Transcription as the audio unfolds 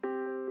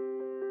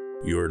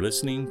You are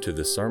listening to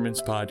the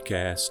Sermons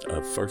Podcast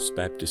of First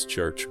Baptist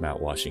Church,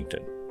 Mount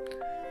Washington.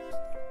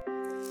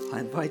 I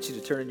invite you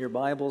to turn in your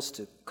Bibles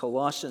to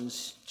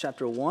Colossians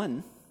chapter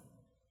 1.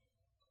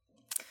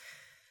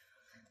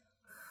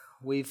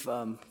 We've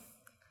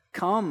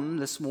come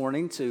this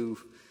morning to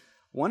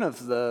one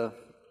of the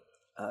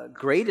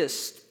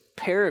greatest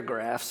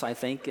paragraphs, I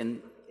think,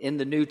 in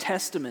the New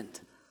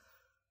Testament,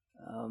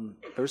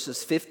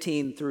 verses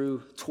 15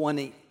 through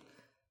 20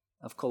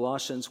 of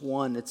Colossians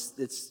 1.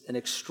 It's an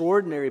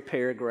extraordinary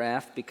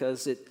paragraph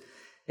because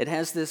it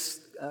has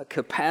this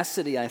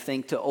capacity, I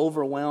think, to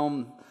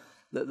overwhelm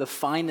the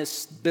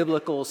finest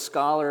biblical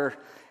scholar,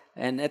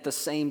 and at the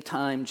same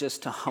time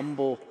just to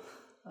humble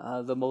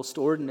the most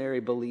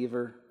ordinary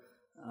believer,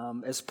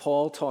 as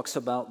Paul talks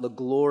about the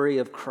glory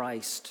of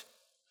Christ,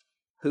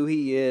 who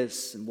he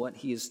is and what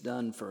he has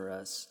done for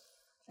us.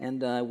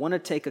 And I want to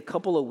take a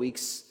couple of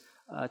weeks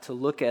to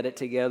look at it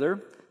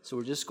together. So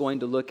we're just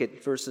going to look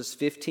at verses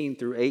 15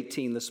 through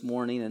 18 this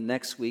morning, and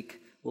next week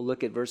we'll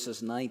look at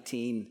verses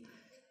 19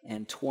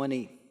 and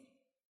 20.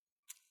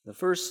 The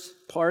first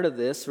part of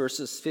this,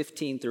 verses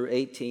 15 through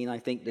 18, I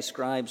think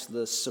describes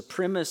the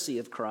supremacy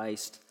of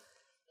Christ,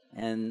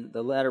 and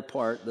the latter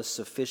part, the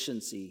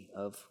sufficiency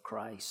of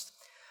Christ.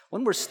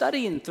 When we're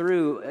studying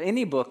through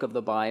any book of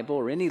the Bible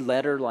or any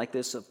letter like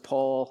this of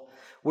Paul,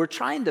 we're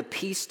trying to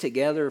piece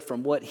together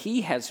from what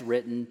he has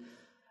written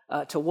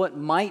to what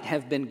might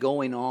have been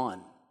going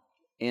on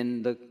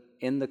in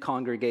the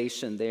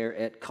congregation there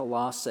at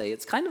Colossae.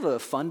 It's kind of a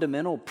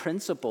fundamental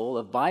principle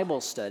of Bible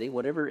study.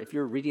 If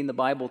you're reading the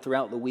Bible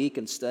throughout the week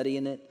and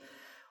studying it,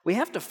 we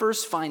have to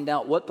first find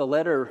out what the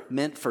letter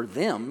meant for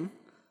them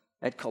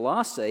at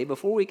Colossae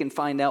before we can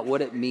find out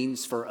what it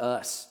means for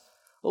us.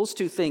 Those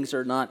two things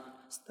are not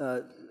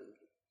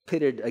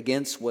pitted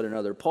against one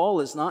another. Paul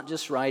is not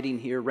just writing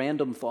here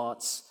random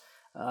thoughts,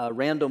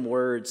 random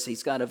words.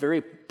 He's got a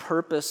very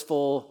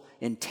purposeful,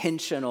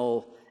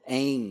 intentional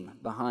aim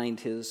behind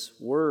his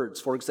words.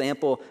 For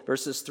example,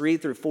 verses 3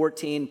 through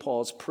 14,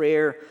 Paul's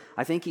prayer,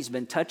 I think he's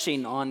been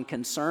touching on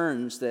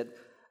concerns that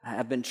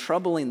have been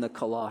troubling the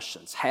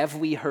Colossians. Have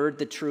we heard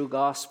the true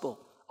gospel?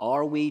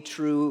 Are we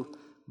true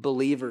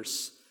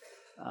believers?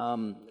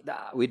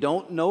 We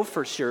don't know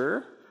for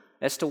sure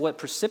as to what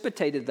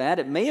precipitated that.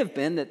 It may have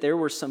been that there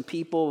were some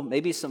people,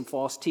 maybe some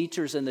false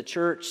teachers in the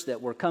church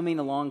that were coming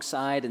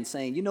alongside and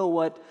saying, you know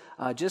what,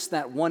 just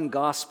that one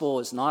gospel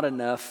is not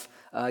enough.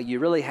 You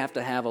really have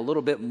to have a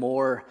little bit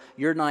more.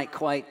 You're not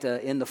quite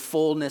in the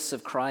fullness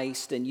of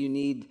Christ, and you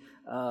need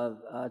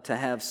to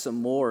have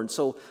some more. And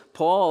so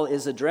Paul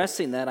is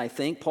addressing that, I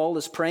think. Paul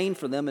is praying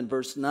for them in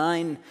verse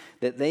 9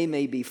 that they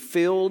may be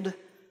filled,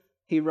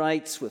 he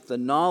writes, with the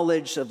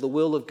knowledge of the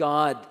will of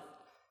God.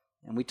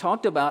 And we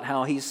talked about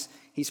how he's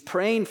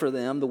praying for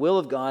them, the will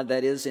of God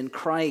that is in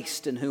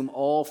Christ, in whom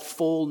all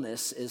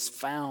fullness is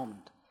found.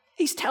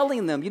 He's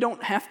telling them you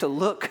don't have to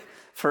look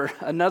for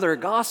another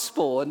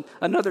gospel and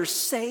another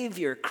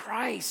Savior.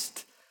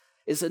 Christ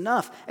is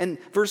enough. And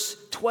verse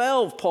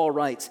 12, Paul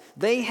writes,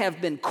 they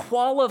have been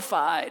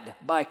qualified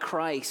by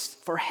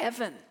Christ for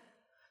heaven.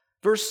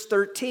 Verse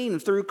 13,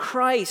 through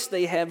Christ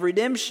they have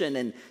redemption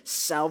and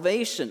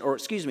salvation.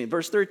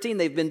 Verse 13,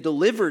 they've been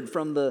delivered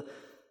from the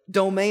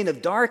domain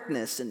of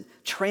darkness and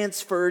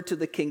transferred to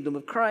the kingdom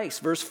of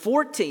Christ. Verse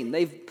 14,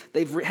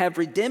 they have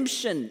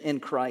redemption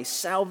in Christ,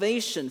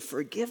 salvation,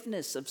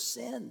 forgiveness of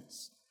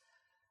sins.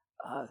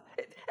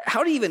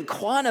 How do you even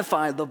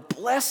quantify the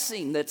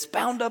blessing that's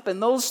bound up in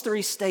those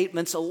three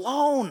statements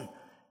alone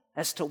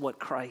as to what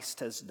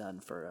Christ has done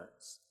for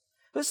us?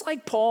 It's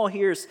like Paul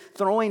here is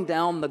throwing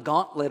down the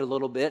gauntlet a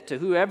little bit to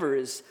whoever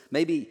is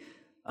maybe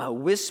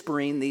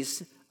whispering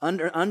these,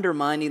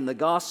 undermining the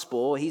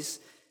gospel. He's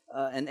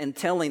and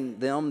telling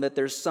them that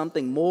there's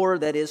something more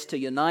that is to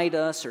unite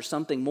us, or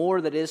something more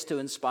that is to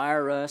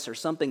inspire us, or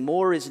something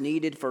more is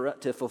needed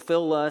to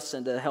fulfill us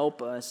and to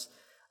help us.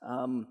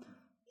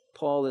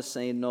 Paul is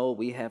saying, no,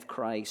 we have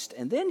Christ.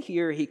 And then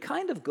here he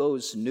kind of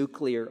goes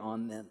nuclear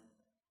on them.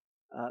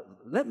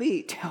 Let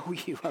me tell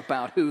you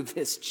about who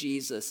this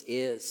Jesus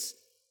is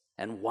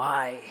and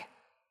why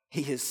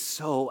he is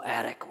so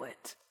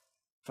adequate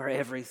for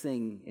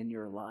everything in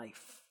your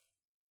life.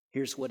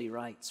 Here's what he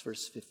writes,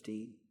 verse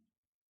 15.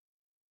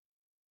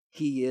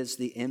 He is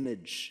the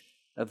image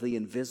of the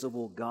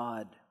invisible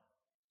God,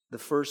 the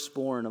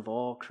firstborn of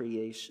all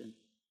creation.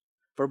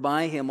 For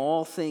by him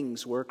all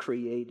things were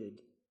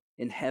created,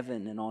 in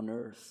heaven and on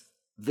earth,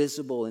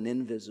 visible and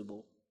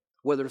invisible,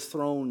 whether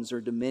thrones or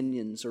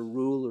dominions or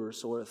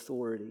rulers or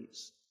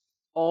authorities.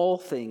 All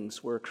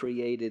things were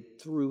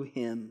created through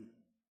him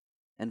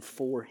and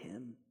for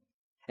him.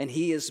 And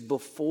he is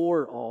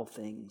before all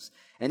things,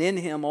 and in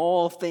him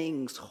all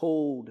things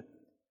hold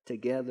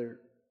together.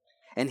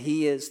 And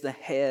he is the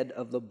head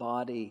of the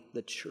body,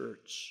 the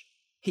church.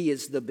 He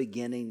is the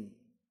beginning,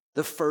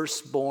 the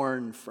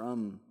firstborn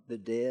from the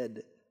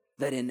dead,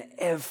 that in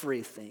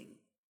everything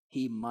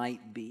he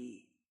might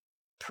be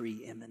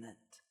preeminent.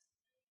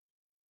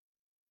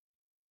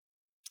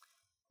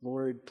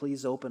 Lord,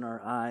 please open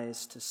our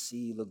eyes to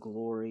see the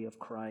glory of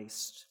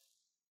Christ.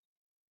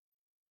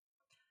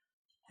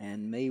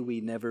 and may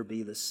we never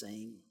be the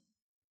same.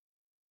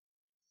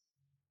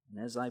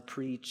 And as I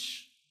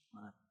preach,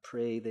 I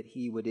pray that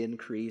He would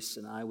increase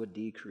and I would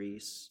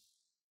decrease,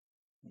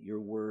 that your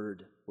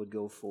word would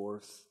go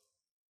forth.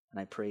 And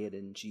I pray it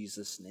in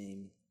Jesus'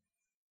 name.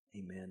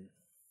 Amen.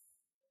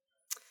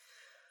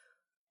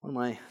 One of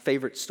my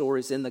favorite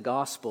stories in the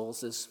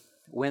Gospels is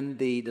when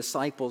the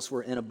disciples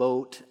were in a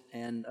boat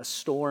and a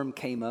storm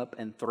came up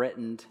and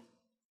threatened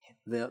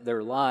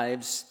their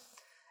lives.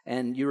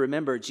 And you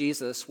remember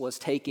Jesus was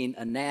taking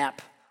a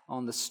nap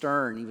on the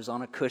stern. He was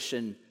on a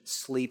cushion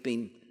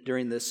sleeping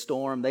during this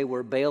storm. They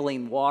were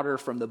bailing water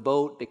from the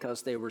boat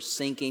because they were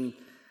sinking,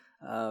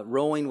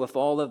 rowing with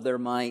all of their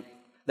might.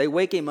 They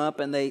wake him up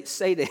and they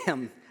say to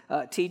him,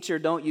 "Teacher,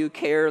 don't you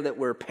care that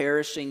we're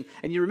perishing?"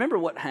 And you remember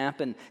what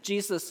happened.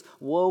 Jesus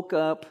woke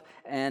up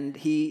and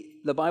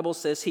the Bible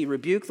says he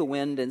rebuked the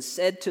wind and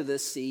said to the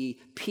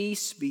sea,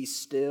 "Peace, be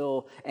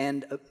still."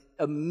 And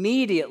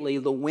immediately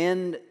the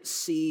wind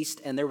ceased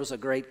and there was a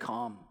great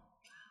calm.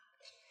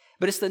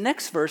 But it's the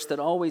next verse that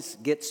always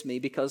gets me,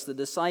 because the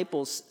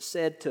disciples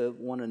said to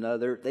one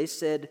another, they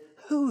said,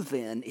 "Who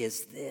then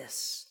is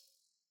this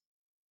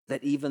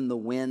that even the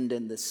wind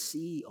and the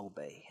sea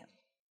obey him?"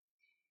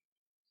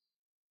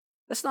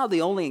 That's not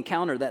the only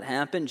encounter that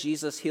happened.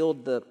 Jesus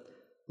healed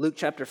Luke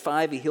chapter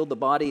 5, he healed the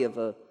body of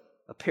a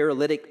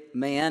paralytic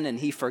man and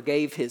he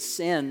forgave his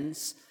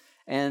sins.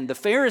 And the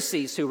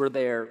Pharisees who were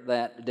there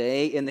that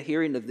day in the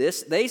hearing of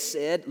this, they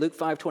said, Luke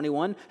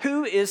 5:21,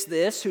 "Who is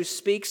this who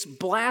speaks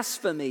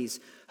blasphemies?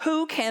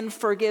 Who can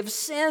forgive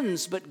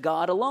sins but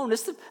God alone?"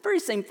 It's the very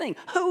same thing.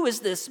 Who is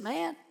this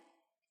man?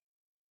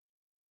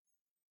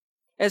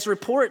 As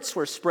reports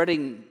were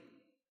spreading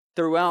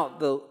throughout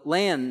the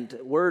land,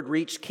 word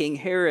reached King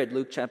Herod.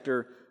 Luke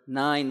chapter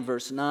 9,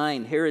 verse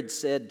 9. Herod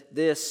said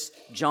this,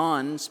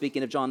 John,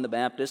 speaking of John the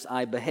Baptist,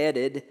 "I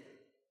beheaded.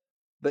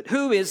 But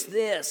who is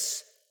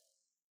this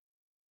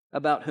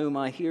about whom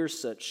I hear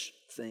such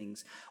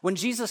things?" When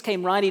Jesus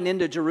came riding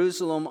into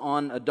Jerusalem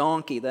on a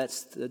donkey,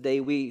 that's the day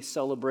we'll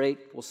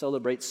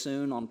celebrate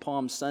soon on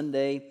Palm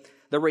Sunday,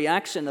 the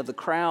reaction of the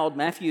crowd,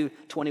 Matthew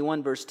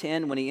 21, verse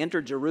 10, when he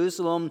entered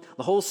Jerusalem,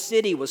 the whole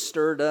city was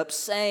stirred up,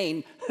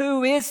 saying,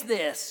 "Who is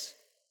this?"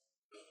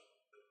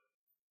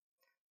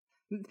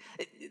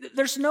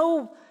 There's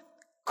no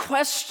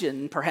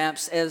question,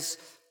 perhaps, as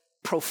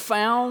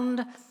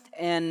profound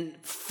and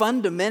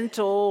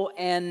fundamental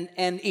and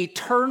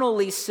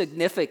eternally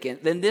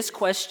significant than this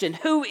question,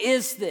 who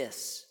is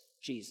this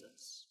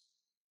Jesus?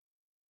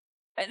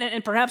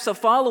 And perhaps a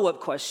follow-up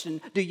question,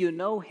 do you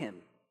know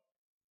him?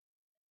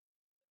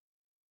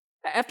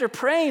 After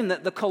praying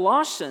that the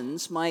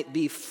Colossians might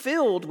be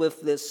filled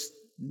with this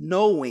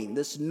knowing,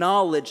 this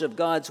knowledge of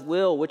God's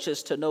will, which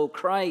is to know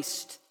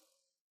Christ,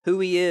 who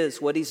he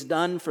is, what he's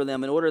done for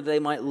them in order that they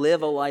might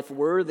live a life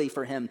worthy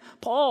for him,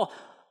 Paul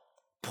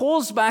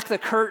pulls back the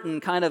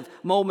curtain kind of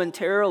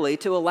momentarily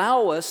to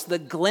allow us the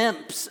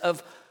glimpse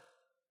of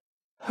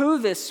who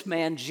this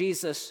man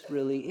Jesus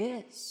really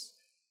is.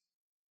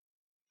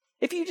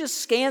 If you just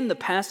scan the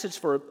passage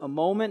for a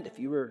moment, if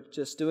you were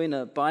just doing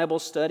a Bible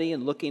study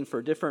and looking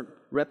for different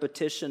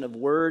repetition of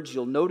words,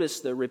 you'll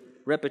notice the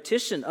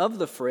repetition of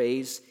the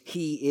phrase,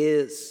 "He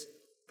is."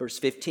 Verse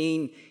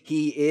 15,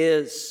 "He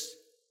is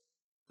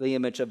the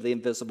image of the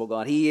invisible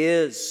God." He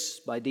is,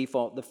 by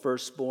default, the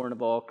firstborn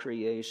of all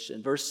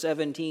creation. Verse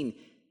 17,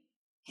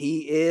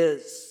 "He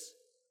is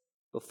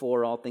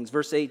before all things."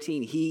 Verse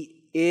 18,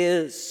 "He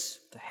is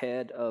the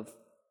head of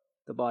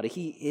the body."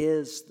 He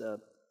is the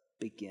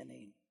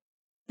beginning.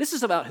 This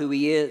is about who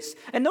he is.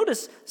 And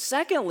notice,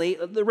 secondly,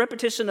 the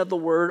repetition of the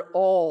word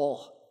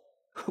 "all,"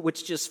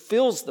 which just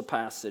fills the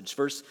passage.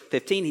 Verse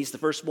 15, he's the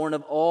firstborn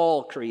of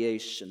all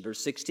creation. Verse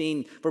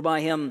 16, "For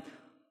by him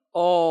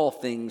all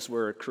things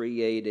were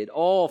created,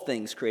 all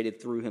things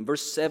created through him."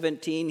 Verse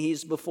 17,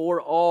 he's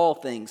before all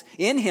things.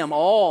 In him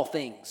all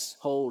things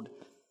hold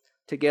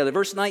together.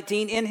 Verse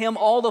 19, in him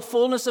all the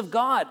fullness of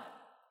God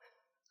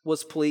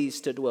was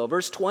pleased to dwell.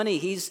 Verse 20,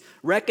 he's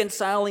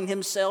reconciling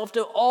himself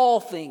to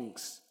all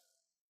things.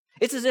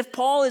 It's as if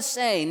Paul is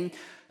saying,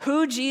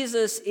 who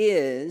Jesus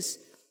is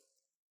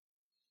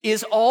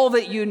all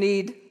that you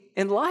need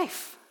in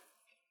life.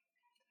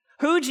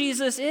 Who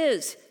Jesus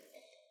is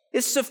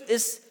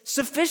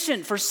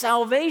sufficient for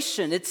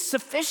salvation. It's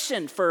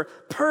sufficient for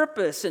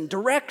purpose and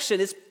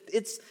direction.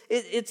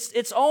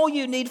 It's all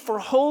you need for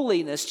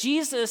holiness.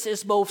 Jesus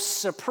is both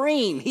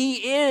supreme.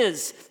 He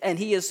is, and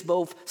he is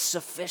both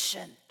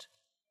sufficient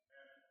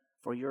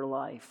for your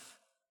life.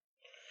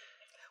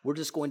 We're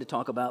just going to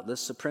talk about the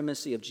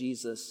supremacy of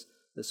Jesus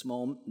this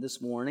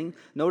morning.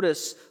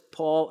 Notice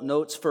Paul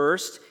notes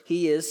first,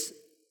 he is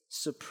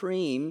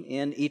supreme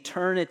in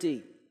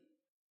eternity.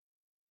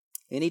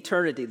 In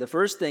eternity, the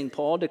first thing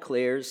Paul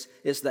declares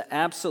is the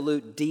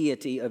absolute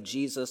deity of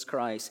Jesus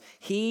Christ.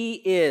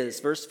 He is,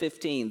 verse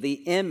 15,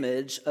 the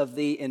image of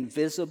the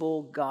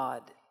invisible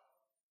God.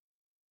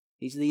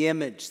 He's the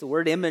image. The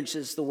word image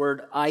is the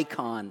word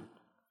icon,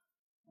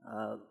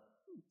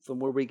 from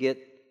where we get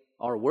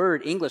our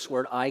word, English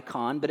word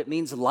icon, but it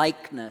means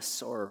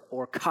likeness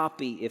or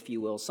copy, if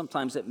you will.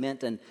 Sometimes it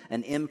meant an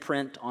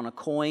imprint on a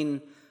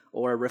coin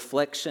or a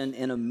reflection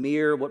in a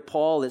mirror. What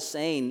Paul is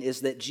saying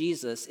is that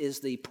Jesus is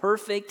the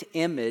perfect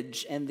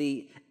image and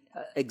the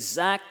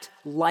exact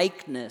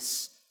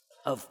likeness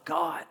of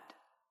God.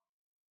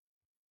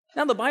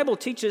 Now, the Bible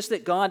teaches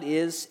that God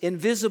is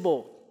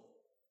invisible.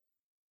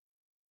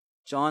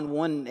 John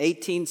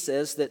 1:18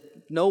 says that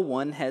no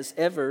one has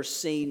ever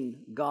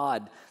seen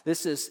God.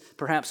 This is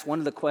perhaps one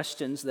of the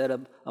questions that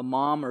a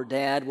mom or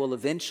dad will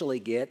eventually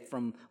get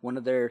from one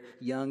of their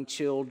young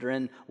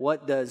children.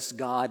 What does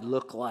God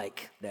look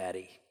like,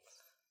 Daddy?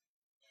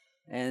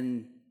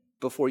 And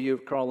before you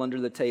crawl under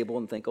the table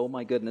and think, oh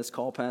my goodness,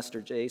 call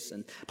Pastor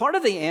Jason. Part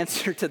of the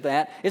answer to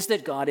that is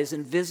that God is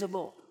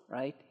invisible,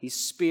 right? He's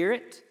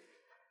spirit.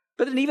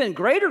 But an even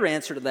greater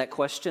answer to that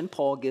question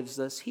Paul gives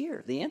us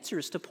here. The answer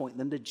is to point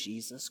them to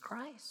Jesus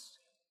Christ.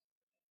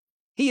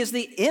 He is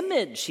the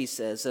image, he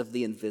says, of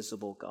the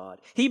invisible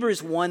God.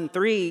 Hebrews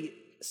 1:3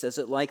 says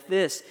it like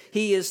this: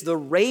 He is the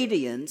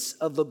radiance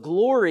of the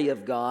glory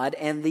of God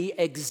and the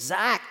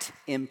exact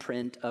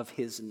imprint of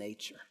his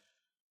nature.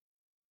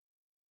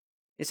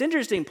 It's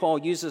interesting Paul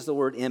uses the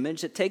word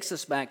image. It takes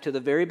us back to the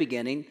very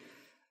beginning.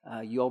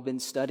 You all been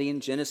studying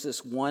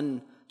Genesis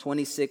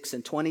 1:26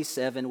 and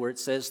 27, where it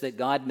says that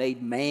God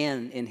made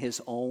man in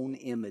his own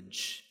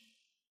image.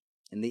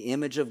 In the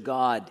image of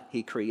God,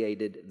 he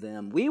created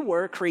them. We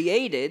were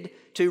created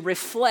to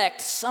reflect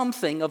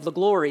something of the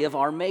glory of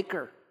our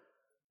Maker,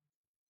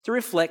 to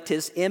reflect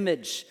his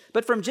image.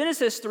 But from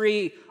Genesis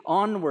 3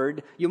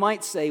 onward, you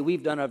might say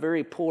we've done a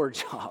very poor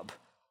job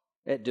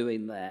at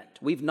doing that.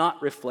 We've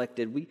not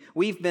reflected.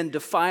 We've been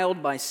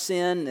defiled by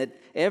sin at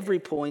every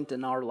point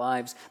in our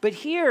lives. But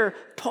here,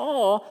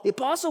 Paul, the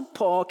Apostle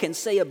Paul, can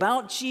say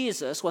about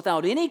Jesus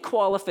without any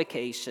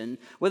qualification,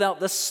 without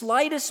the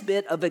slightest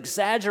bit of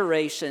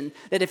exaggeration,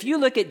 that if you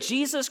look at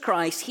Jesus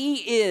Christ, he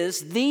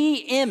is the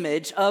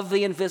image of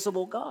the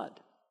invisible God.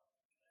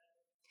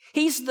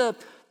 He's the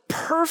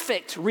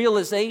perfect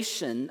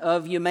realization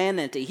of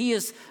humanity. He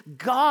is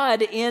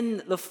God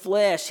in the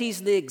flesh.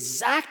 He's the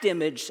exact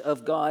image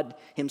of God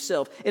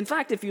himself. In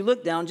fact, if you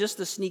look down, just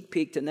a sneak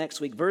peek to next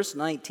week, verse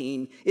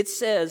 19, it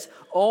says,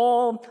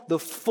 all the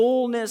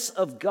fullness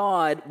of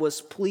God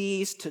was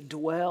pleased to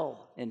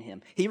dwell in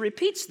him. He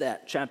repeats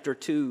that, chapter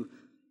 2,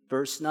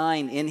 verse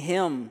 9. In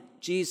him,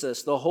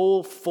 Jesus, the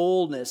whole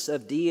fullness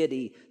of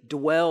deity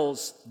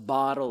dwells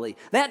bodily.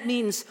 That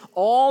means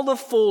all the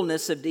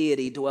fullness of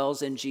deity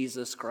dwells in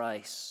Jesus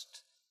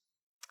Christ.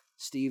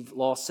 Steve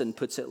Lawson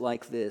puts it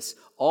like this: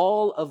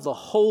 all of the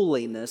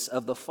holiness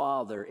of the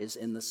Father is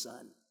in the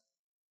Son.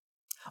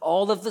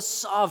 All of the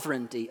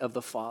sovereignty of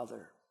the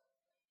Father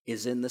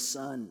is in the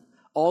Son.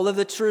 All of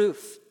the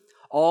truth,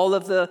 all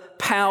of the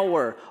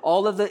power,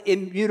 all of the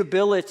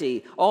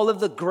immutability, all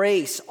of the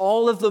grace,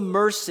 all of the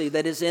mercy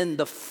that is in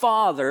the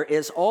Father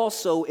is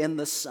also in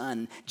the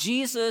Son.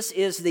 Jesus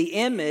is the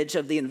image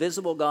of the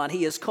invisible God.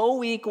 He is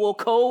co-equal,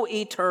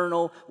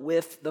 co-eternal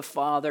with the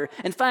Father.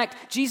 In fact,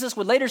 Jesus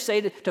would later say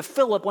to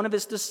Philip, one of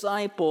his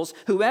disciples,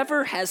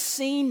 whoever has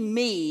seen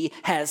me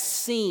has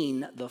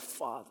seen the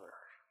Father.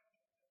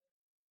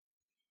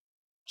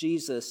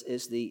 Jesus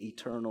is the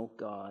eternal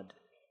God.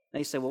 Now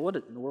you say, well, what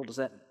in the world does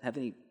that have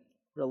any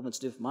relevance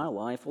to do with my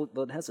life? Well,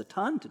 it has a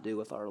ton to do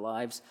with our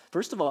lives.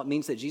 First of all, it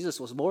means that Jesus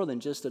was more than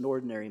just an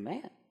ordinary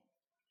man.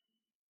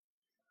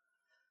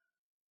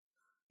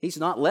 He's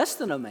not less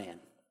than a man,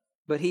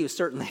 but he is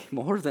certainly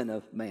more than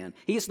a man.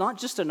 He is not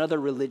just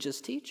another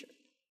religious teacher.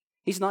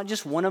 He's not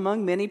just one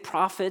among many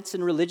prophets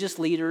and religious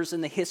leaders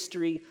in the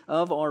history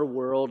of our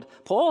world.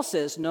 Paul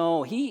says,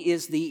 no, he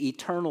is the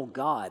eternal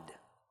God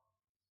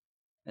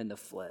in the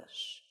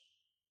flesh.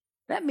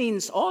 That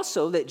means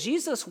also that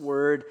Jesus'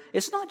 word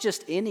is not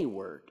just any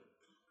word.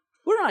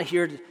 We're not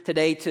here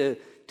today to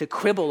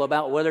quibble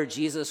about whether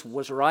Jesus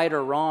was right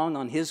or wrong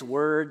on his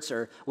words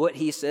or what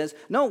he says.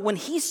 No, when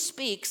he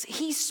speaks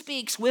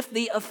with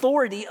the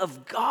authority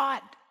of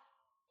God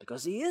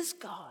because he is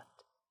God.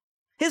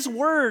 His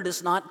word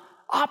is not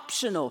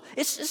optional.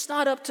 It's just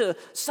not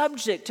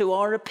subject to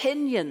our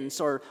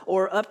opinions or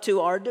up to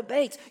our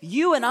debates.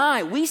 You and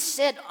I, we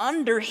sit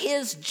under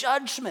his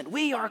judgment.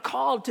 We are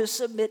called to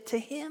submit to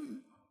him,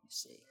 you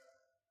see.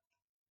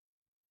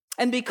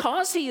 And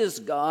because he is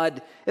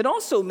God, it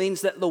also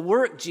means that the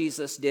work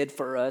Jesus did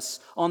for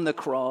us on the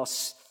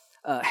cross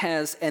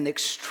has an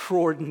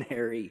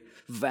extraordinary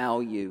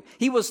value.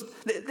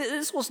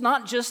 This was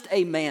not just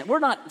a man. We're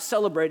not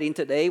celebrating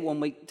today when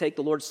we take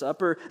the Lord's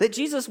Supper that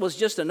Jesus was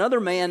just another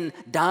man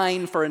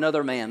dying for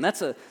another man.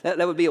 That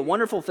would be a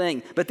wonderful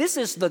thing. But this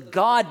is the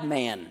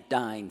God-man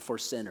dying for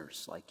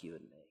sinners like you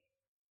and me.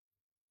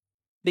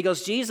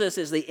 Because Jesus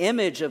is the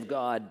image of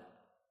God.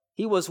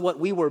 He was what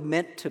we were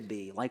meant to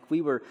be, like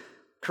we were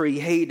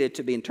created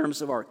to be in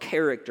terms of our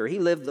character. He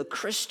lived the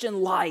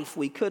Christian life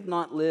we could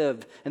not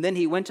live. And then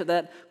he went to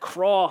that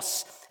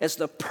cross as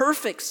the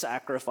perfect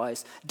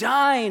sacrifice,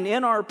 dying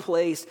in our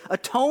place,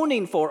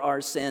 atoning for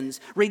our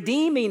sins,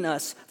 redeeming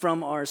us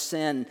from our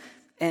sin.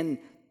 And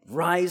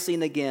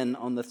rising again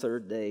on the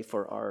third day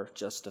for our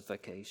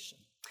justification.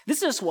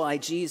 This is why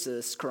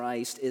Jesus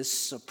Christ is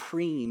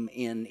supreme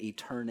in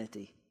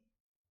eternity.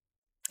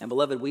 And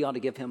beloved, we ought to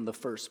give him the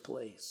first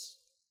place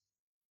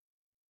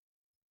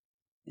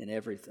in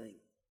everything.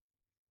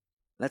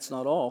 That's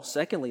not all.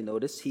 Secondly,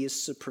 notice he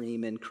is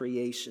supreme in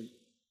creation.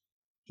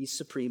 He's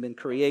supreme in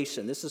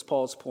creation. This is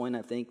Paul's point,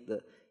 I think,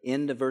 the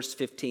end of verse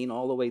 15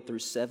 all the way through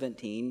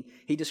 17.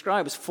 He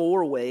describes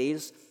 4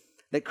 ways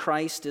that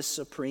Christ is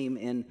supreme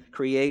in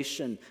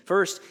creation.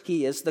 First,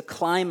 he is the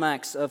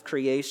climax of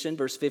creation.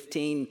 Verse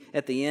 15,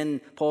 at the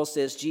end, Paul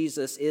says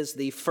Jesus is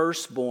the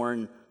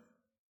firstborn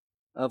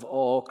of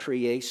all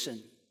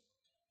creation.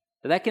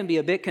 But that can be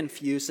a bit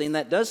confusing.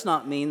 That does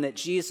not mean that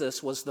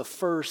Jesus was the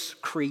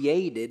first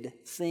created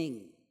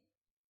thing.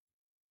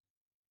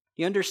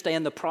 You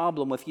understand the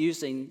problem with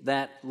using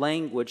that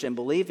language and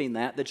believing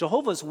that. The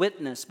Jehovah's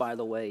Witness, by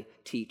the way,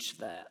 teach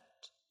that.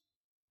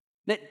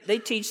 They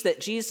teach that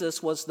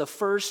Jesus was the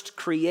first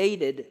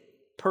created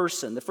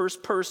person, the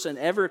first person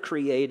ever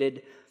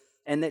created,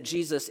 and that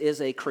Jesus is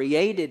a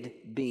created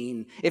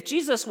being. If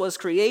Jesus was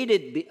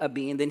created a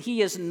being, then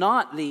he is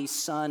not the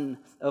Son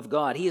of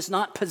God. He is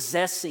not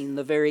possessing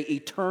the very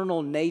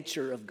eternal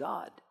nature of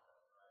God.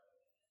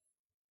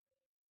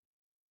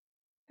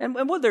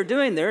 And what they're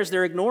doing there is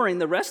they're ignoring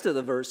the rest of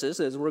the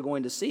verses, as we're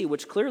going to see,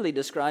 which clearly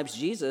describes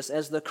Jesus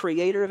as the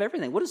creator of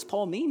everything. What does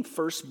Paul mean,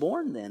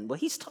 firstborn, then? Well,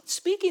 he's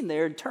speaking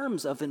there in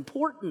terms of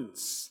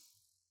importance,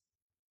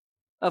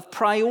 of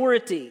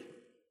priority.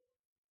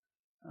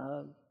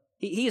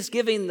 He's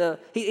saying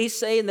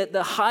that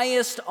the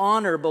highest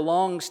honor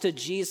belongs to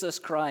Jesus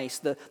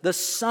Christ. The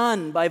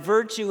Son, by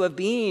virtue of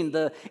being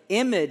the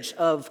image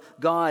of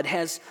God,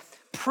 has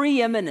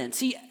preeminence.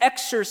 He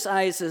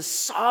exercises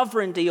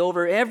sovereignty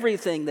over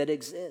everything that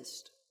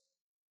exists.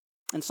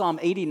 In Psalm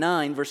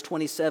 89, verse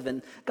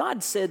 27,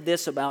 God said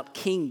this about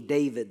King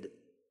David.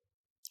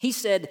 He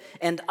said,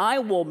 "And I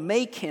will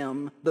make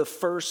him the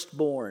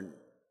firstborn,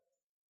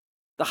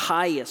 the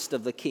highest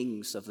of the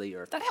kings of the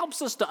earth." That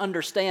helps us to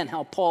understand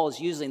how Paul is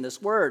using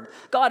this word.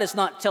 God is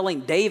not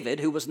telling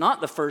David, who was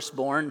not the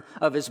firstborn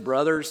of his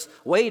brothers,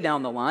 way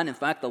down the line, in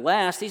fact, the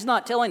last. He's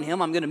not telling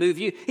him, "I'm going to move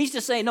you." He's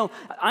just saying, "No,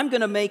 I'm going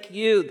to make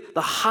you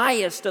the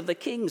highest of the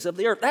kings of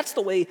the earth." That's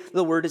the way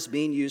the word is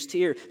being used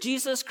here.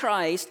 Jesus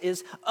Christ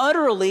is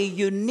utterly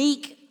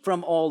unique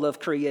from all of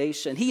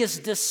creation. He is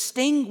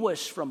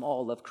distinguished from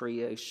all of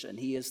creation.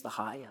 He is the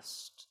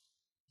highest,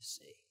 you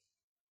see.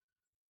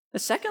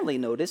 And secondly,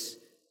 notice,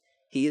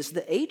 he is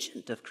the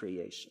agent of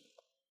creation.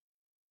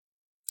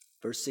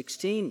 Verse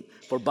 16,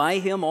 "For by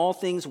him all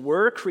things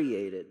were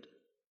created,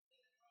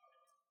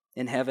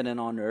 in heaven and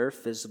on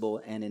earth,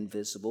 visible and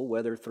invisible,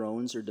 whether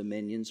thrones or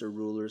dominions or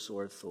rulers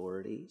or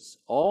authorities.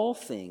 All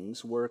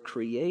things were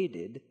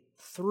created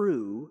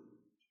through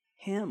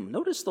him."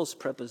 Notice those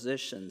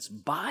prepositions,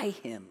 by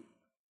him.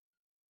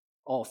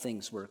 All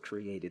things were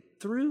created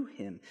through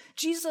him.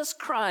 Jesus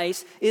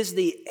Christ is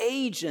the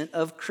agent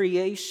of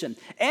creation.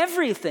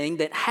 Everything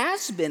that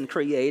has been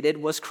created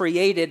was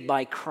created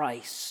by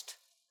Christ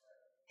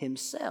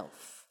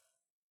himself,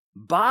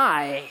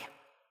 by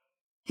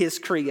his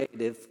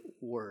creative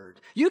word.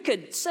 You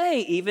could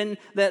say even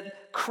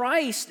that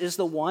Christ is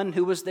the one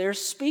who was there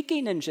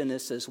speaking in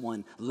Genesis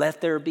 1. "Let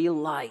there be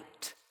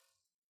light."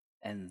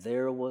 And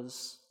there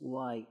was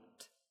light.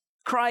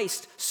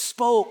 Christ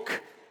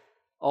spoke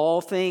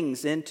all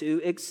things into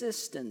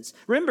existence.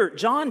 Remember,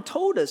 John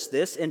told us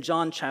this in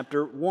John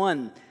chapter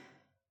 1.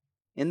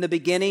 In the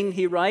beginning,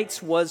 he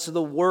writes, was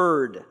the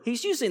Word.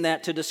 He's using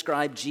that to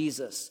describe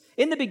Jesus.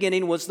 In the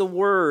beginning was the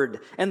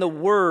Word, and the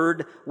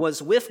Word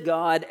was with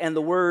God, and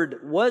the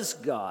Word was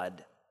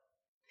God.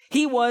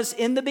 He was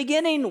in the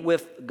beginning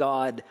with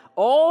God.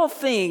 All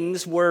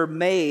things were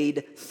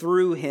made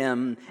through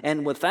him,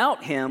 and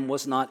without him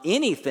was not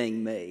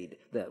anything made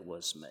that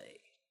was made.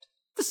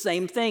 The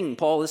same thing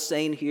Paul is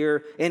saying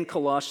here in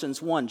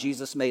Colossians 1.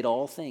 Jesus made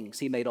all things.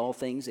 He made all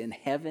things in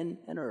heaven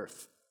and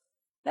earth.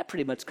 That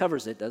pretty much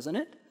covers it, doesn't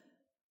it?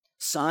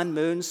 Sun,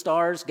 moon,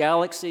 stars,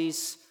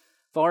 galaxies,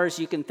 far as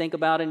you can think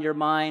about in your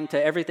mind,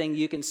 to everything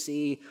you can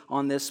see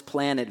on this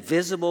planet,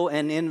 visible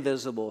and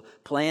invisible,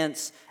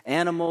 plants,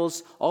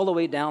 animals, all the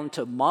way down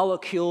to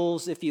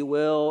molecules, if you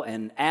will,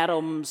 and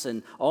atoms,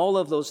 and all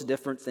of those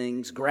different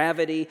things,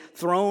 gravity,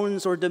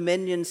 thrones or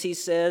dominions, he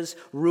says,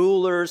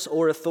 rulers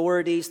or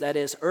authorities, that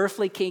is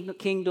earthly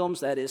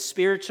kingdoms, that is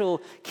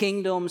spiritual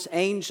kingdoms,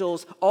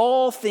 angels,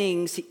 all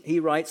things, he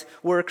writes,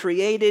 were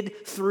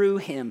created through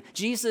him.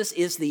 Jesus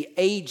is the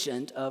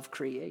agent of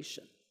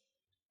creation.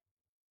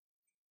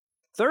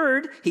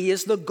 Third, he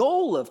is the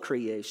goal of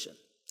creation.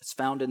 It's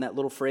found in that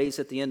little phrase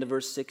at the end of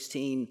verse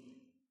 16,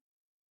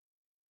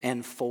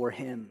 "and for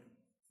him."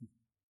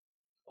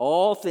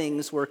 All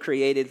things were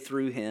created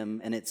through him,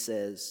 and it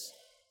says,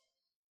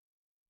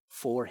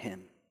 for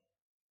him.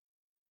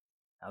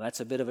 Now that's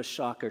a bit of a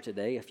shocker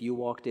today if you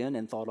walked in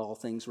and thought all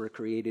things were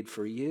created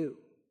for you.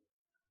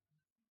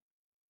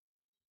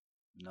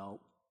 No,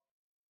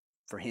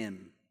 for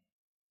him.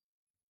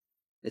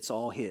 It's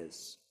all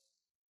his.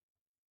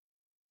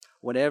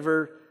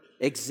 Whatever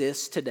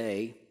exists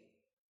today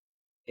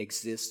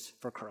exists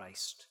for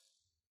Christ.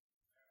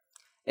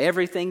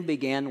 Everything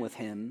began with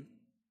him,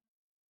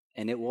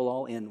 and it will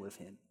all end with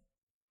him.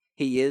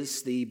 He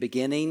is the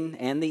beginning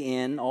and the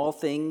end. All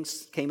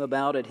things came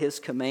about at his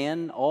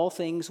command. All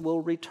things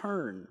will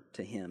return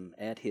to him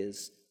at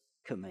his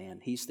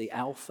command. He's the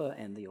Alpha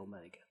and the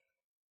Omega.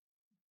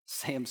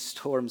 Sam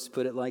Storms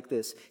put it like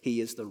this: he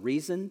is the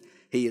reason,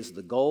 he is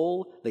the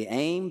goal, the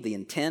aim, the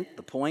intent,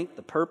 the point,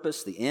 the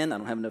purpose, the end. I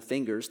don't have enough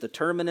fingers. The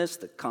terminus,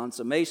 the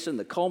consummation,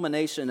 the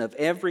culmination of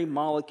every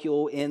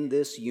molecule in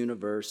this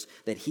universe,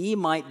 that he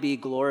might be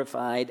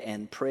glorified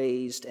and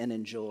praised and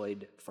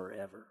enjoyed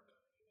forever.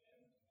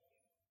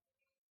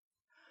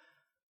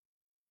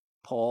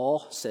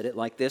 Paul said it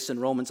like this in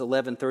Romans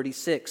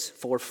 11:36: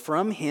 for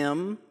from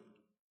him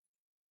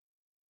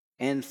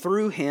and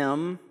through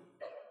him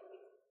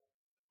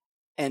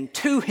and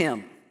to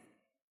him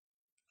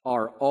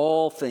are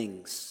all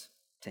things.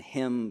 To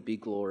him be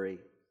glory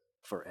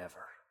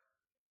forever.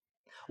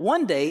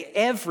 One day,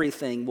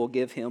 everything will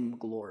give him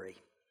glory.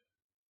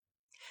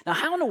 Now,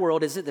 how in the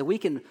world is it that we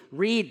can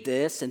read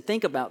this and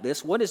think about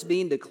this, what is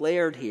being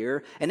declared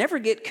here, and never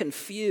get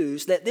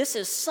confused that this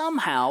is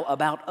somehow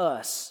about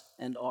us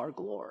and our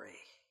glory?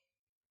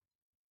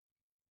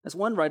 As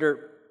one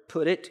writer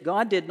put it,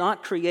 God did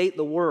not create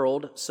the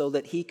world so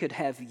that he could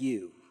have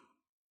you.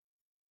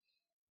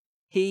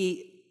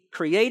 He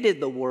created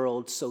the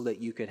world so that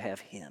you could have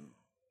him.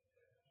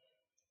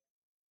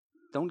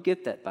 Don't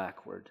get that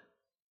backward.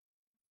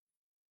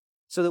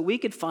 So that we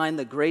could find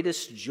the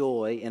greatest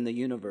joy in the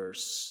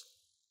universe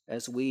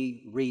as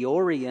we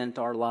reorient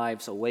our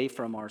lives away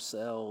from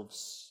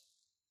ourselves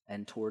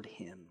and toward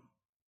him.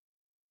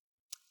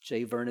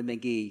 J. Vernon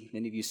McGee,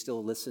 many of you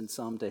still listen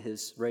some to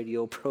his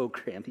radio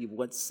program. He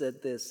once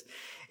said this.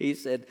 He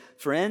said,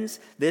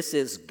 friends, this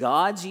is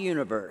God's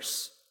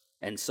universe,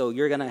 and so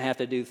you're going to have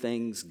to do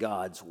things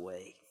God's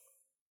way.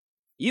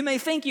 You may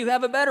think you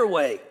have a better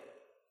way,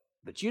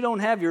 but you don't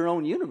have your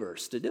own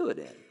universe to do it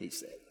in, he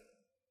said.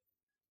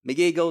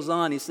 McGee goes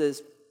on, he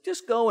says,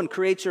 just go and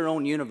create your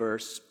own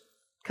universe,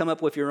 come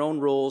up with your own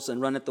rules and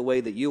run it the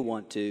way that you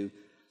want to.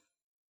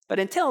 But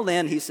until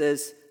then, he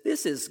says,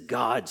 this is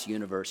God's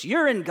universe.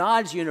 You're in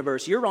God's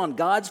universe. You're on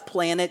God's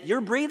planet.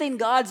 You're breathing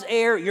God's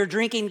air. You're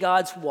drinking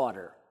God's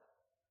water.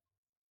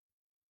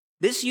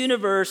 This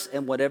universe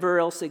and whatever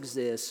else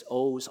exists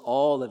owes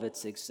all of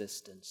its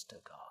existence to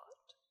God.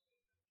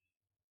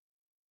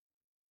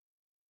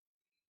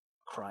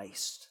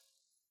 Christ.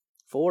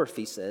 Fourth,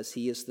 he says,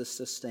 he is the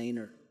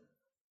sustainer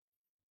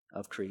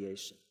of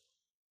creation.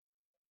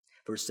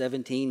 Verse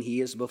 17,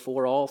 he is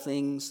before all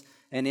things,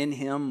 and in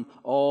him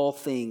all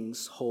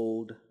things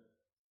hold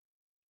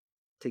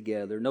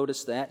together.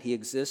 Notice that he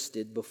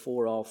existed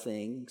before all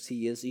things.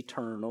 He is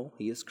eternal.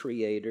 He is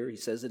creator. He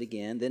says it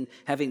again. Then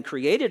having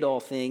created all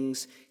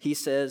things, he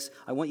says,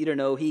 I want you to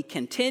know he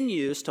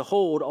continues to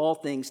hold all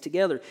things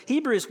together.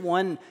 Hebrews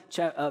 1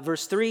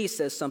 verse 3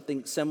 says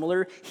something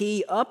similar.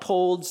 He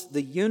upholds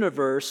the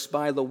universe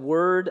by the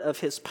word of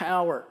his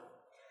power.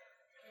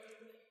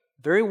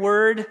 The very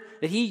word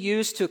that he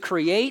used to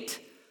create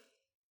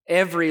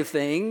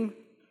everything,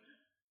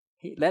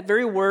 that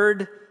very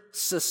word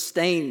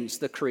sustains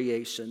the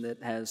creation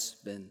that has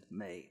been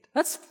made.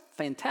 That's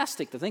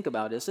fantastic to think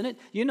about, isn't it?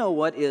 You know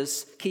what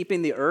is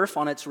keeping the earth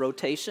on its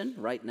rotation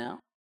right now?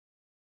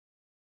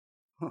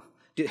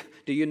 Do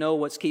you know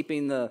what's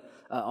keeping the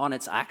on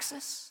its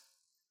axis?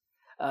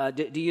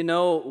 Do you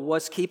know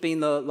what's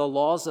keeping the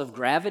laws of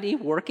gravity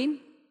working?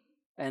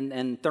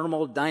 And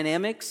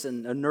thermodynamics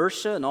and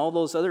inertia and all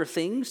those other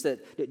things? Do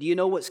you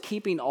know what's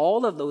keeping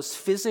all of those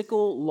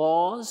physical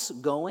laws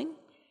going?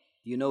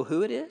 Do you know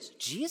who it is?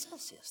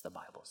 Jesus is, the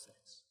Bible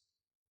says.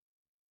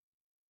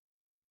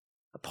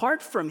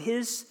 Apart from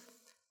his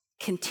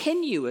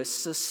continuous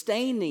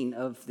sustaining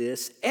of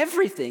this,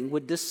 everything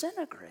would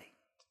disintegrate.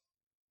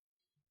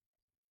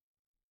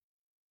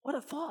 What a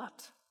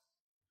thought.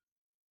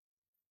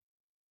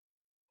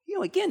 You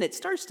know, again, it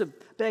starts to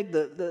beg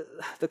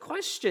the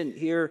question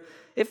here.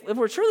 If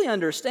we're truly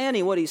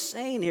understanding what he's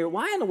saying here,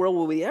 why in the world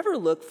will we ever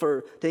look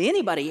to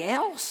anybody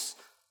else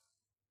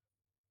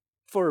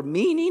for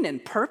meaning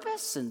and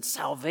purpose and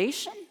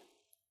salvation?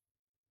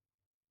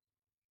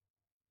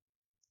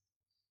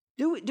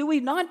 Do we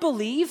not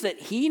believe that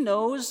he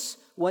knows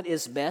what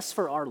is best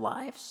for our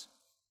lives?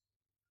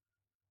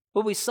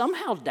 Will we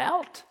somehow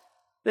doubt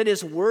that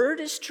his word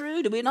is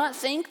true? Do we not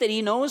think that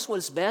he knows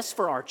what's best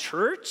for our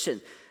church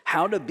and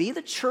how to be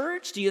the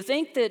church? Do you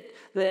think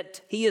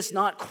that he is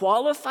not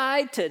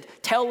qualified to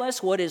tell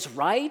us what is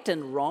right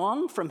and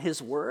wrong from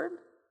his word?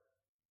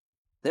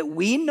 That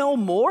we know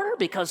more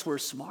because we're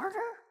smarter?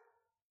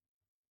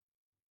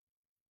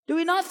 Do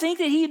we not think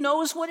that he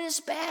knows what is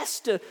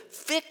best to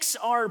fix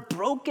our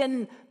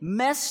broken,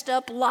 messed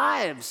up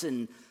lives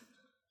and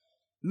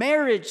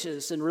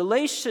marriages and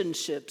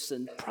relationships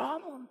and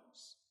problems?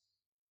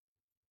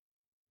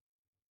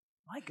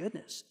 My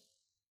goodness.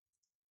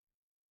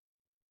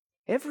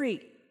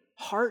 Every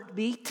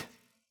heartbeat,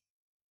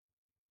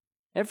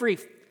 every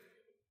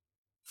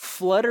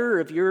flutter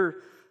of your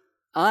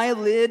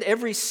eyelid,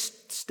 every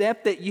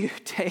step that you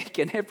take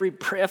and every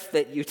breath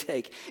that you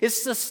take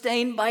is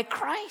sustained by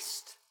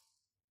Christ.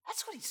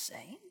 That's what he's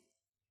saying.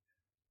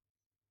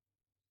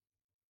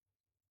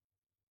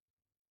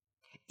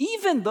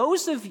 Even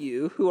those of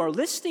you who are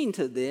listening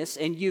to this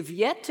and you've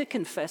yet to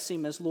confess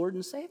him as Lord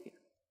and Savior,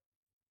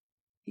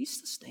 he's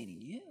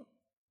sustaining you.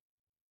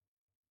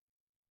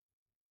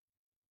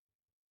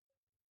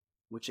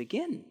 Which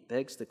again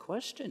begs the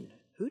question,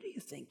 who do you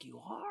think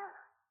you are?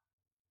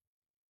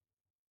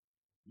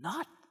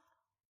 Not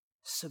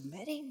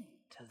submitting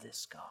to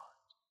this God.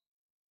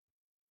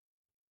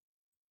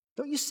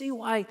 Don't you see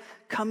why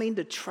coming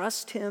to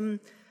trust him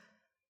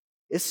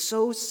is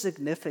so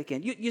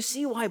significant? You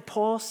see why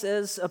Paul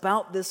says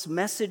about this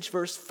message,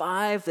 verse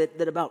 5,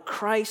 that about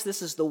Christ,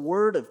 this is the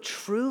word of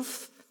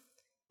truth,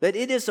 that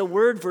it is a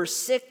word, verse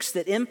 6,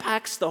 that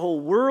impacts the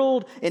whole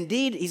world.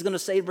 Indeed, he's going to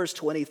say, verse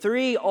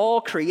 23, all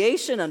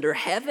creation under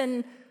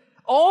heaven,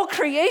 all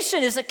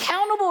creation is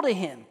accountable to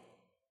him.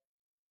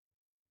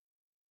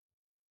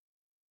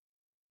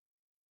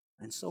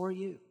 And so are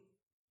you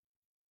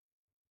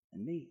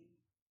and me.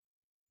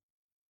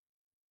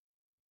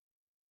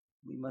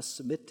 We must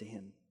submit to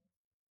him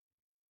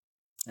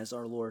as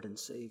our Lord and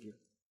Savior.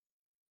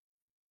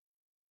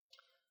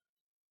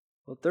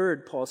 Well,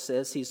 third, Paul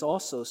says he's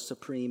also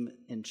supreme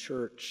in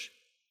church.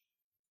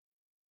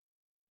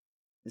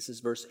 This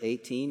is verse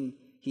 18.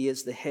 He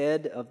is the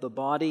head of the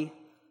body,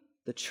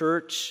 the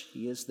church.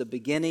 He is the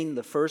beginning,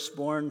 the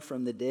firstborn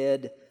from the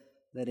dead,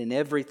 that in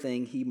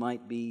everything he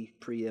might be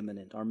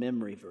preeminent. Our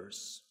memory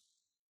verse.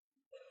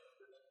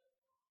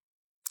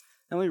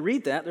 Now, when we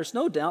read that, there's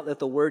no doubt that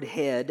the word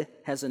head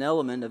has an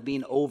element of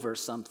being over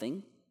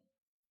something.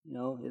 You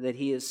know, that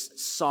he is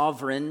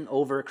sovereign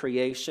over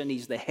creation.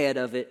 He's the head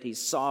of it. He's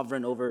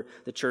sovereign over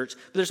the church.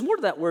 But there's more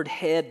to that word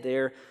head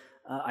there.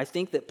 I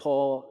think that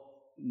Paul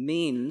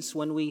means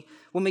when we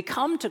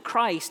come to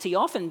Christ, he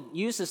often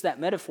uses that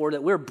metaphor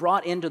that we're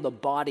brought into the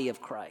body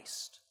of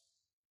Christ,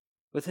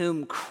 with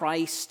whom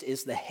Christ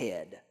is the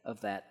head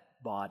of that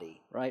body,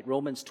 right?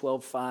 Romans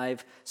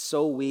 12:5,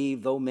 so we,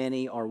 though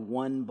many, are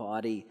one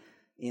body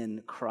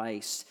in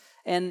Christ.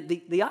 And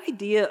the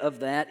idea of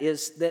that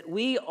is that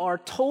we are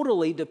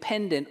totally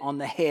dependent on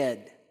the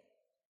head.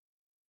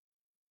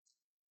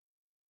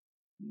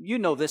 You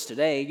know this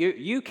today.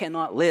 You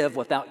cannot live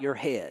without your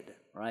head,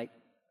 right?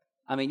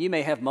 I mean, you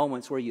may have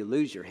moments where you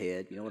lose your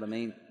head, you know what I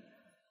mean?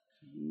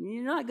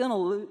 You're not going to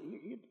lose.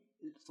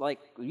 It's like,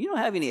 you don't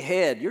have any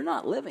head, you're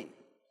not living.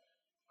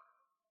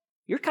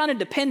 You're kind of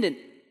dependent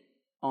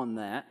on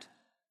that.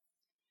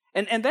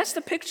 And that's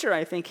the picture,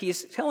 I think,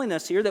 he's telling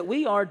us here, that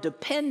we are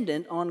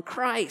dependent on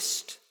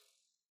Christ.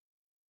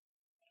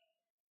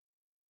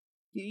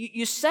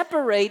 You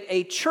separate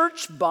a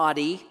church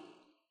body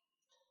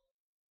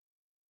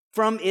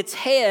from its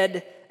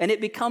head, and it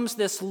becomes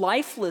this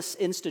lifeless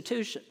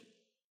institution.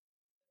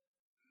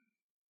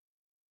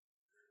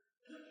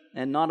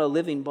 And not a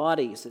living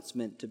body as it's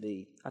meant to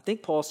be. I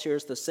think Paul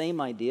shares the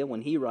same idea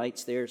when he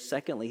writes there,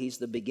 secondly, he's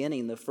the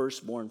beginning, the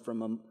firstborn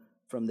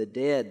from the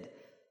dead.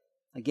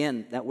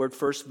 Again, that word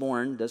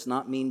firstborn does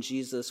not mean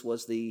Jesus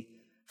was the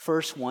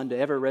first one to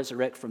ever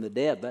resurrect from the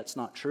dead. That's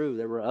not true.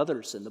 There were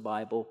others in the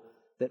Bible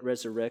that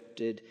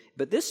resurrected.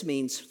 But this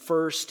means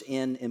first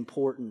in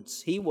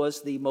importance. He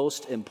was the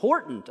most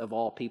important of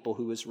all people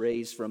who was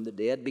raised from the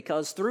dead,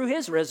 because through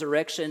his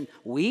resurrection,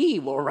 we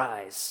will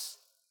rise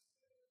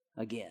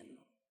again.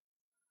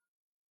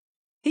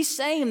 He's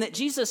saying that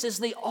Jesus is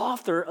the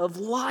author of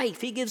life.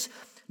 He gives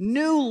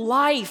new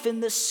life in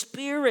the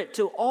Spirit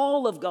to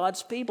all of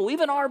God's people.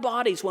 Even our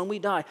bodies, when we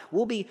die,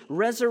 will be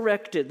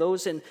resurrected,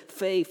 those in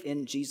faith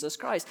in Jesus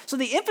Christ. So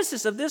the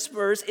emphasis of this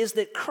verse is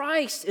that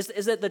Christ,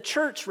 is that the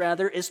church,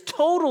 rather, is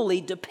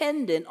totally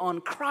dependent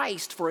on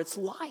Christ for its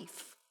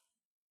life.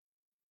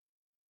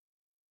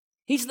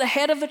 He's the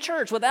head of the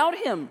church. Without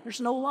him,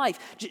 there's no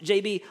life.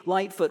 J.B.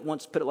 Lightfoot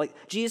once put it like,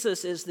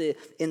 Jesus is the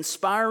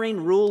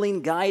inspiring,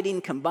 ruling, guiding,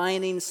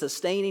 combining,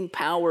 sustaining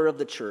power of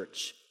the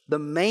church, the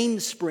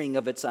mainspring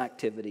of its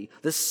activity,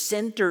 the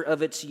center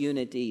of its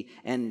unity,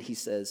 and he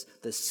says,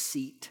 the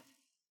seat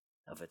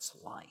of its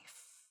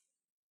life.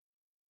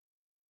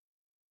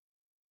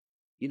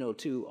 You know,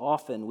 too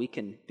often we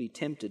can be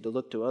tempted to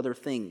look to other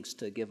things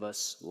to give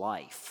us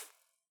life,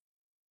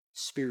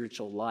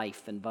 spiritual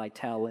life and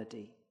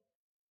vitality.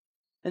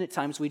 And at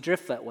times we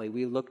drift that way.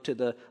 We look to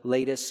the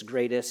latest,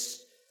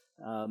 greatest,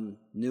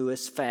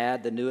 newest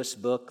fad, the newest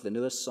book, the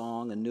newest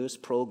song, the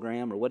newest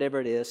program, or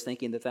whatever it is,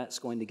 thinking that that's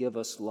going to give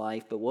us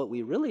life. But what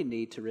we really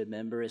need to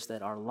remember is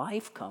that our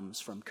life comes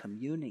from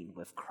communing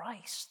with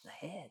Christ, the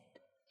head.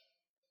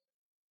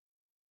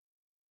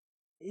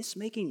 It's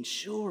making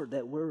sure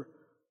that we're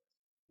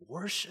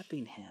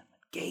worshiping him,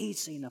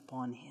 gazing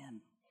upon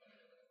him.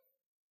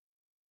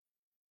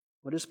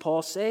 What does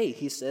Paul say?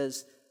 He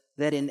says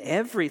that in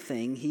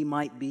everything he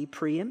might be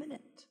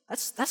preeminent.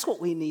 That's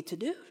what we need to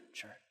do,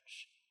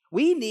 church.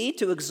 We need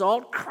to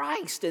exalt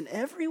Christ in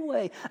every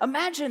way.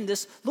 Imagine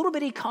this little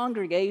bitty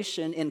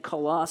congregation in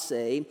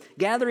Colossae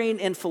gathering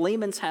in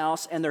Philemon's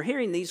house, and they're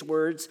hearing these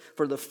words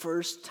for the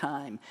first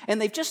time.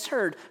 And they've just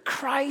heard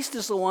Christ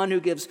is the one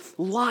who gives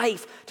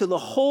life to the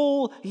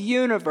whole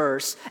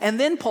universe. And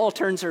then Paul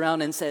turns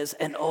around and says,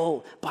 and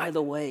oh, by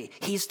the way,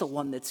 he's the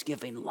one that's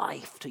giving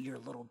life to your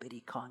little bitty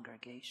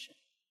congregation.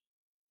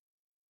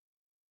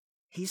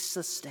 He's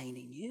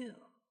sustaining you.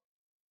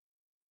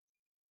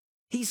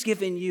 He's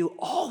given you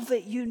all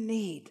that you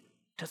need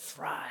to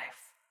thrive,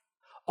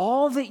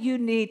 all that you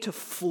need to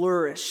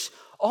flourish,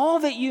 all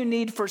that you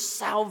need for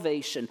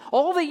salvation,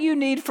 all that you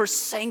need for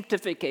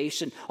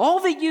sanctification,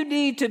 all that you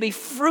need to be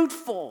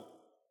fruitful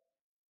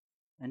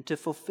and to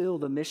fulfill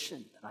the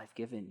mission that I've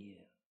given you.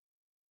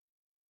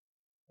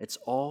 It's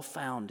all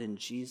found in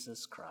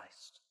Jesus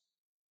Christ.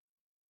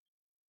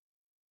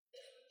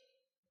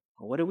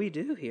 Well, what do we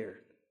do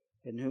here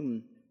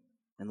in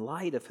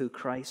light of who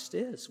Christ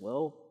is?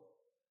 Well,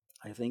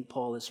 I think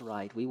Paul is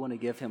right. We want to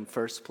give him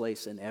first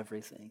place in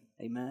everything.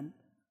 Amen?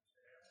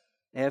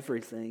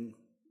 Everything.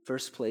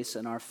 First place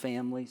in our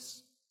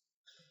families.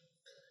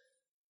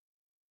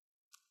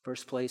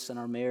 First place in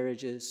our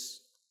marriages.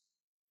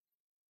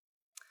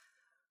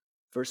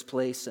 First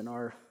place in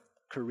our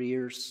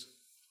careers,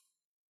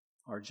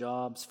 our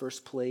jobs.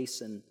 First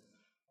place in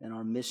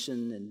our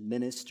mission and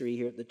ministry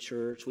here at the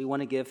church. We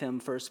want to give him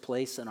first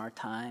place in our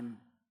time.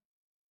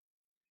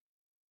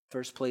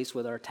 First place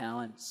with our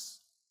talents.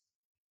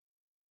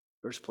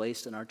 First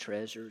place in our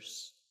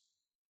treasures.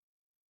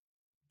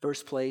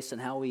 First place in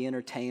how we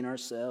entertain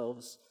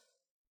ourselves.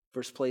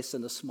 First place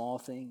in the small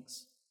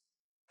things.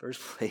 First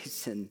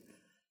place in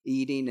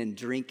eating and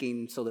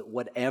drinking so that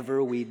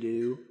whatever we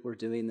do, we're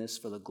doing this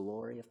for the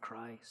glory of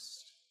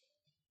Christ.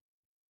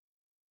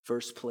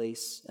 First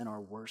place in our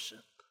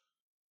worship.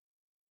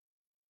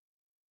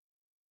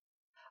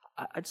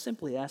 I'd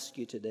simply ask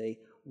you today,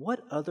 what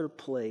other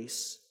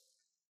place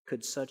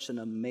could such an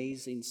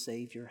amazing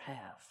Savior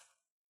have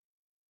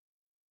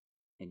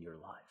in your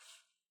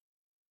life?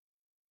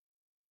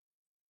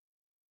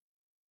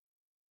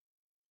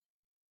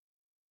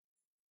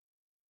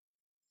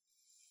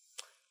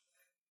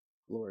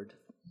 Lord,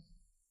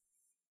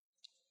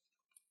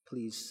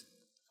 please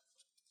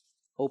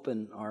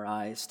open our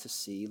eyes to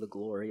see the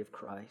glory of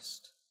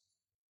Christ,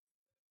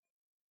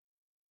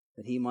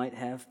 that he might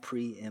have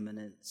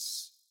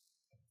preeminence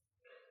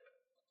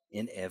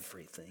in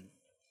everything.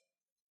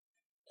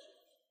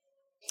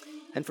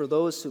 And for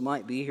those who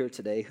might be here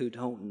today who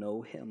don't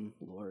know him,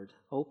 Lord,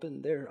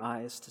 open their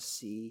eyes to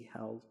see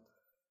how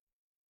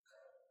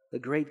the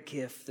great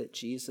gift that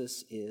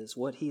Jesus is,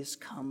 what he has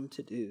come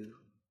to do.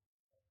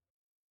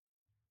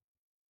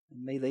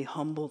 And may they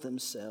humble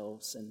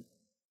themselves and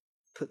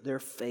put their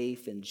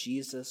faith in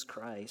Jesus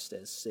Christ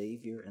as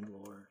Savior and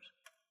Lord.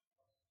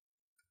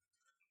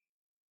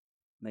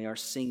 May our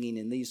singing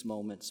in these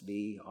moments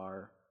be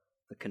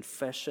the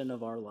confession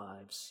of our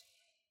lives,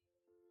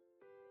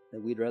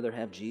 that we'd rather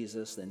have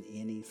Jesus than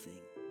anything.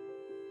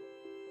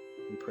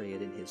 We pray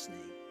it in his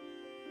name.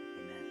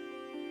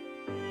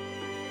 Amen.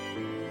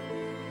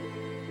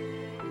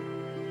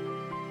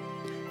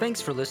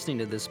 Thanks for listening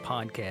to this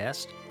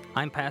podcast.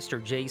 I'm Pastor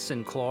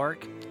Jason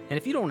Clark, and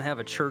if you don't have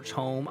a church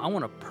home, I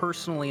want to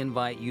personally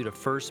invite you to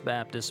First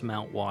Baptist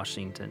Mount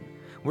Washington.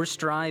 We're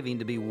striving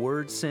to be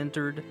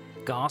word-centered,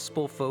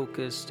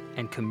 gospel-focused,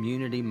 and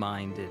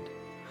community-minded.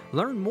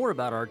 Learn more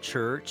about our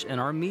church and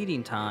our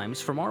meeting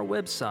times from our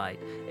website,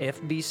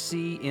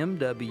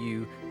 fbcmw.org.